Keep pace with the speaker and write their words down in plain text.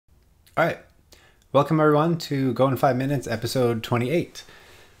All right, welcome everyone to Go in 5 Minutes, episode 28.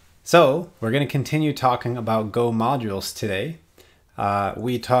 So we're going to continue talking about Go modules today.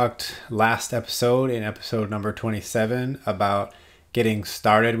 We talked last episode, in episode number 27, about getting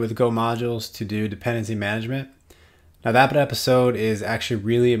started with Go modules to do dependency management. Now that episode is actually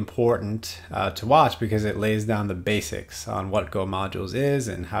really important to watch because it lays down the basics on what Go modules is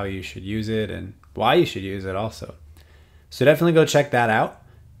and how you should use it and why you should use it also. So definitely go check that out.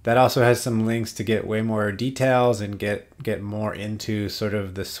 That also has some links to get way more details and get more into sort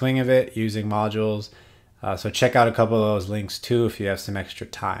of the swing of it using modules. So check out a couple of those links too if you have some extra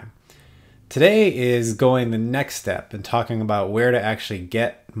time. Today is going the next step and talking about where to actually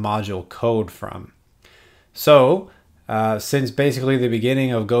get module code from. So since basically the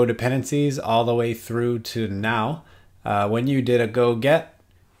beginning of Go dependencies all the way through to now, when you did a Go get,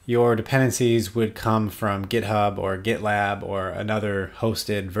 your dependencies would come from GitHub or GitLab or another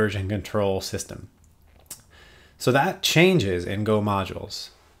hosted version control system. So that changes in Go modules.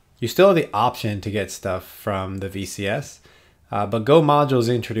 You still have the option to get stuff from the VCS, but Go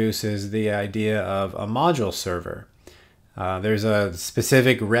modules introduces the idea of a module server. There's a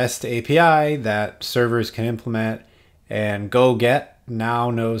specific REST API that servers can implement, and Go get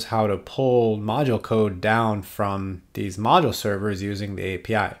now knows how to pull module code down from these module servers using the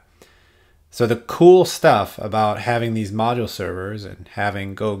API. So the cool stuff about having these module servers and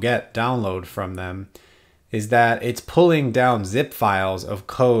having Go get download from them is that it's pulling down zip files of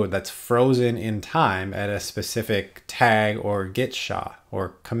code that's frozen in time at a specific tag or git SHA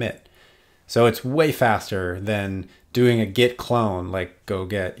or commit. So it's way faster than doing a git clone like Go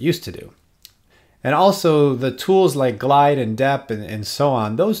get used to do. And also the tools like glide and dep and so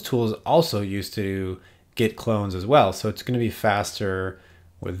on, those tools also used to do git clones as well. So it's going to be faster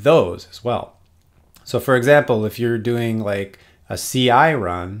with those as well. So for example, if you're doing like a CI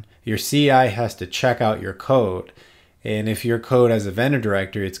run, your CI has to check out your code. And if your code has a vendor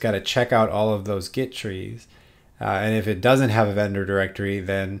directory, it's got to check out all of those git trees. And if it doesn't have a vendor directory,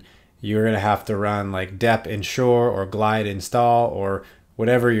 then you're going to have to run like dep ensure or glide install or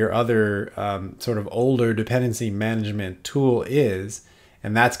whatever your other sort of older dependency management tool is,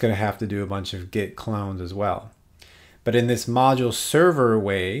 and that's going to have to do a bunch of git clones as well. But in this module server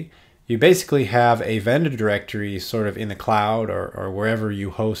way, you basically have a vendor directory sort of in the cloud or wherever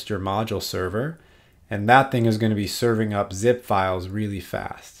you host your module server, and that thing is going to be serving up zip files really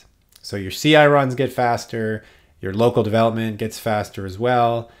fast. So your CI runs get faster, your local development gets faster as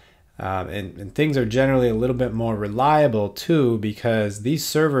well, and things are generally a little bit more reliable too because these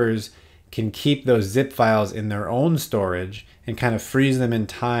servers can keep those zip files in their own storage and kind of freeze them in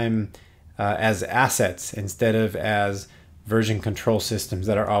time as assets instead of as version control systems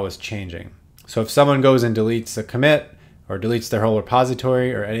that are always changing. So if someone goes and deletes a commit or deletes their whole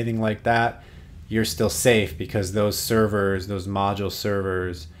repository or anything like that, you're still safe because those servers, those module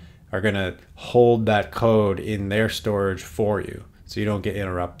servers, are going to hold that code in their storage for you so you don't get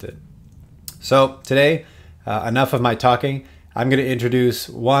interrupted. So today, enough of my talking. I'm going to introduce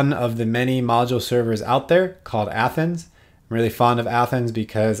one of the many module servers out there called Athens. I'm really fond of Athens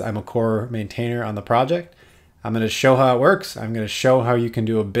because I'm a core maintainer on the project. I'm going to show how it works. I'm going to show how you can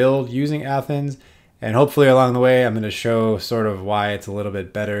do a build using Athens. And hopefully along the way, I'm going to show sort of why it's a little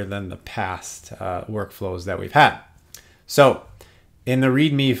bit better than the past workflows that we've had. So in the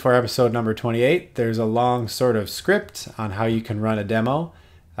README for episode number 28, there's a long sort of script on how you can run a demo.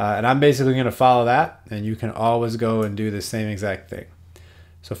 And I'm basically going to follow that, and you can always go and do the same exact thing.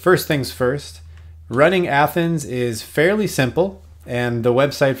 So first things first, running Athens is fairly simple, and the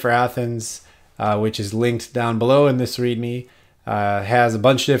website for Athens, which is linked down below in this README, has a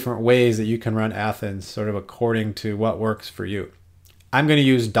bunch of different ways that you can run Athens, sort of according to what works for you. I'm going to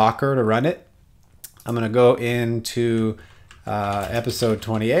use Docker to run it. I'm going to go into episode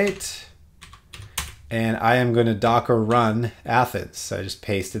 28. And I am going to Docker run Athens. So I just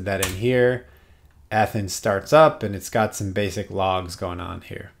pasted that in here. Athens starts up and it's got some basic logs going on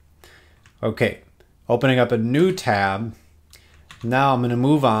here. Okay, opening up a new tab. Now I'm going to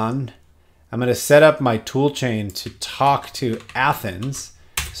move on. I'm going to set up my toolchain to talk to Athens.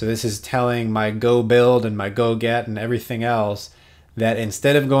 So this is telling my Go build and my Go get and everything else that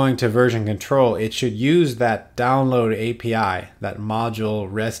instead of going to version control, it should use that download API, that module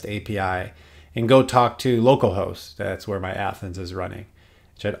REST API, and go talk to localhost. That's where my Athens is running.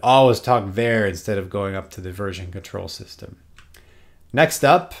 It should always talk there instead of going up to the version control system. Next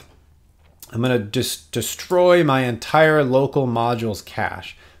up, I'm going to just destroy my entire local modules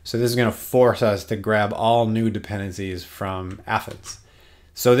cache. So this is going to force us to grab all new dependencies from Athens.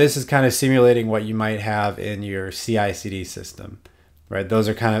 So this is kind of simulating what you might have in your CI/CD system. right? Those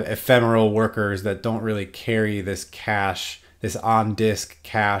are kind of ephemeral workers that don't really carry this cache, this on-disk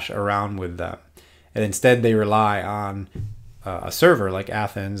cache around with them. And instead they rely on a server like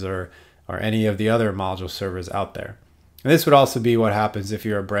Athens or any of the other module servers out there. And this would also be what happens if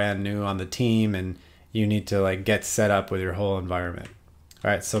you're brand new on the team and you need to like get set up with your whole environment. All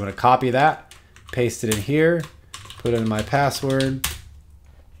right, so I'm gonna copy that, paste it in here, put in my password,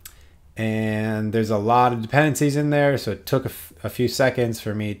 and there's a lot of dependencies in there, so it took a few seconds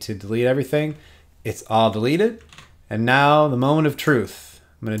for me to delete everything. It's all deleted, and now the moment of truth.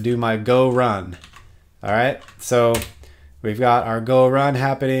 I'm gonna do my go run. All right, so we've got our go run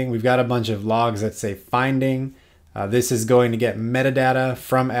happening. We've got a bunch of logs that say finding. This is going to get metadata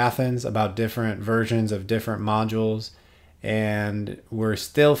from Athens about different versions of different modules. And we're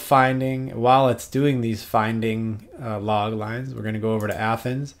still finding, while it's doing these finding log lines, we're going to go over to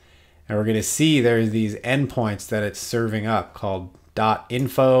Athens and we're going to see there's these endpoints that it's serving up called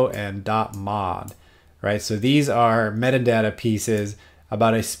 .info and .mod, right? So these are metadata pieces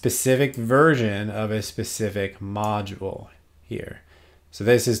about a specific version of a specific module here. So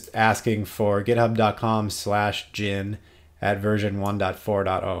this is asking for github.com/gin at version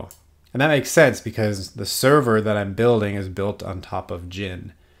 1.4.0. And that makes sense because the server that I'm building is built on top of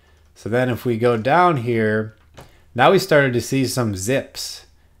gin. So then if we go down here, now we started to see some zips.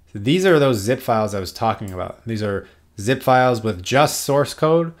 So these are those zip files I was talking about. These are zip files with just source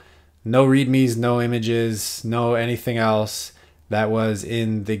code, no readmes, no images, no anything else that was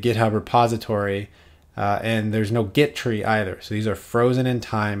in the GitHub repository. And there's no Git tree either. So these are frozen in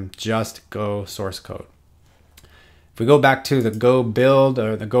time, just Go source code. If we go back to the Go build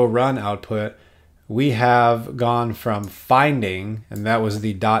or the Go run output, we have gone from finding, and that was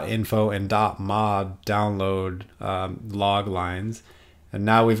the .info and .mod download log lines. And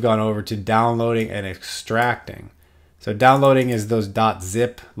now we've gone over to downloading and extracting. So downloading is those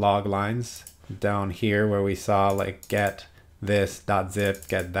 .zip log lines down here where we saw like get this .zip,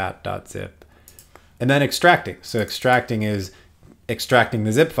 get that .zip. And then extracting. So extracting is extracting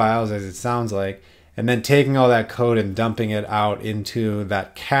the zip files, as it sounds like, and then taking all that code and dumping it out into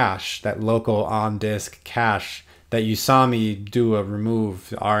that cache, that local on-disk cache that you saw me do a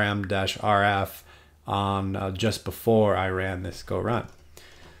remove rm-rf on just before I ran this go run.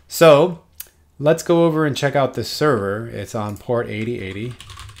 So let's go over and check out this server. It's on port 8080.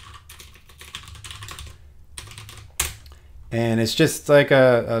 And it's just like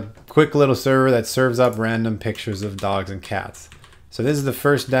a quick little server that serves up random pictures of dogs and cats. So this is the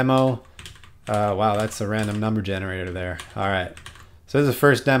first demo. Wow, that's a random number generator there. All right. So this is the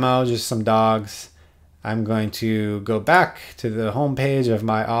first demo, just some dogs. I'm going to go back to the home page of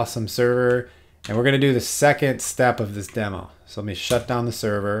my awesome server, and we're going to do the second step of this demo. So let me shut down the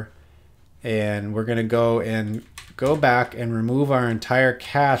server, and we're going to go back and remove our entire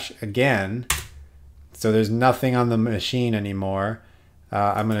cache again. So there's nothing on the machine anymore.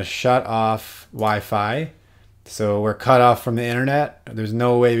 I'm going to shut off Wi-Fi. So we're cut off from the internet. There's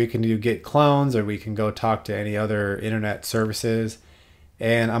no way we can do git clones or we can go talk to any other internet services.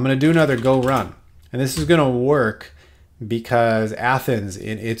 And I'm going to do another go run. And this is going to work because Athens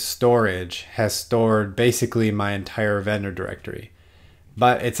in its storage has stored basically my entire vendor directory.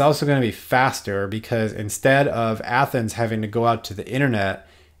 But it's also going to be faster because instead of Athens having to go out to the internet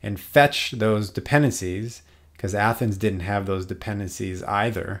and fetch those dependencies, because Athens didn't have those dependencies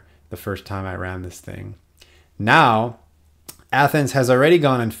either the first time I ran this thing. Now, Athens has already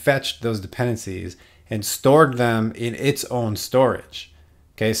gone and fetched those dependencies and stored them in its own storage.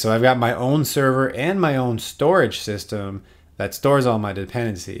 Okay, so I've got my own server and my own storage system that stores all my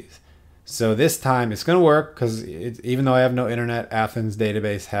dependencies. So this time it's going to work because even though I have no internet, Athens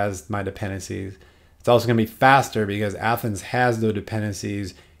database has my dependencies. It's also going to be faster because Athens has those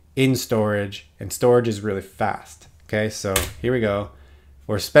dependencies in storage, and storage is really fast. Okay, so here we go.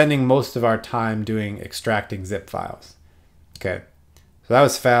 We're spending most of our time doing extracting zip files. Okay, so that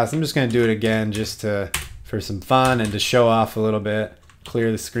was fast. I'm just going to do it again just for some fun and to show off a little bit. Clear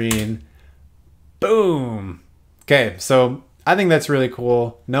the screen. Boom. Okay, so I think that's really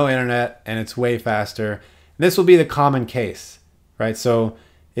cool. No internet, and it's way faster. This will be the common case, right? So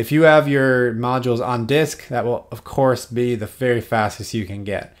if you have your modules on disk, that will of course be the very fastest you can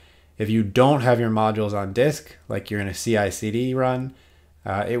get. If you don't have your modules on disk, like you're in a CI/CD run,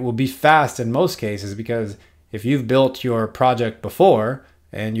 it will be fast in most cases because if you've built your project before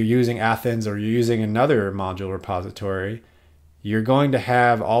and you're using Athens or you're using another module repository, you're going to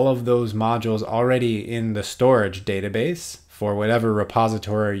have all of those modules already in the storage database for whatever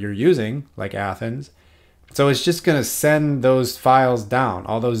repository you're using, like Athens. So it's just going to send those files down,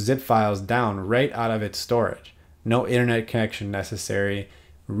 all those zip files down right out of its storage. no internet connection necessary,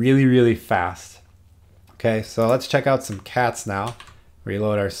 really, really fast. Okay, so let's check out some cats now.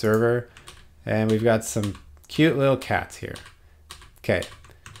 Reload our server, and we've got some cute little cats here. Okay,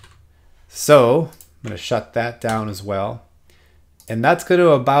 so I'm gonna shut that down as well. And that's gonna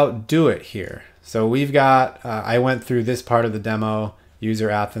about do it here. So we've got, I went through this part of the demo, user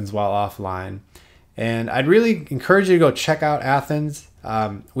Athens while offline. And I'd really encourage you to go check out Athens.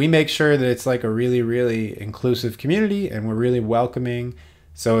 We make sure that it's like a really, really inclusive community, and we're really welcoming.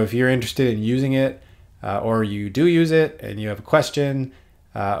 So if you're interested in using it, or you do use it and you have a question,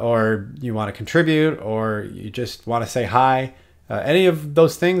 or you want to contribute, or you just want to say hi, any of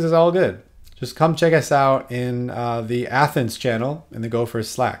those things is all good. Just come check us out in the Athens channel in the Gophers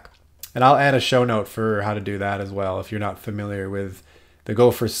Slack. And I'll add a show note for how to do that as well if you're not familiar with the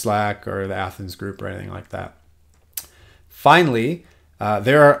Gophers Slack or the Athens group or anything like that. Finally,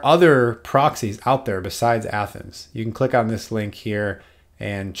 there are other proxies out there besides Athens. You can click on this link here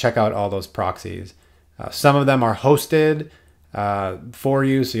and check out all those proxies. Some of them are hosted for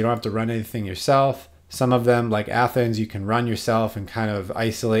you, so you don't have to run anything yourself. Some of them, like Athens, you can run yourself and kind of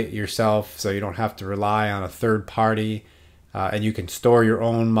isolate yourself so you don't have to rely on a third party, and you can store your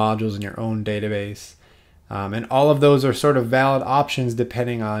own modules in your own database. And all of those are sort of valid options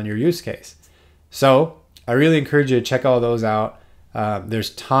depending on your use case. So I really encourage you to check all those out. There's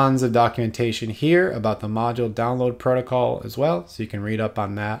tons of documentation here about the module download protocol as well, so you can read up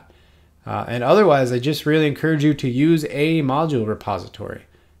on that. And otherwise, I just really encourage you to use a module repository,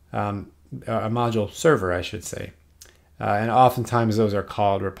 a module server, I should say. And oftentimes those are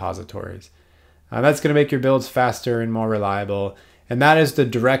called repositories. That's going to make your builds faster and more reliable. And that is the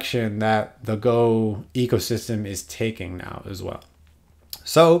direction that the Go ecosystem is taking now as well.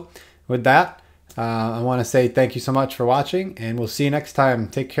 So with that, I want to say thank you so much for watching, and we'll see you next time.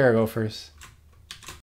 Take care, Gophers.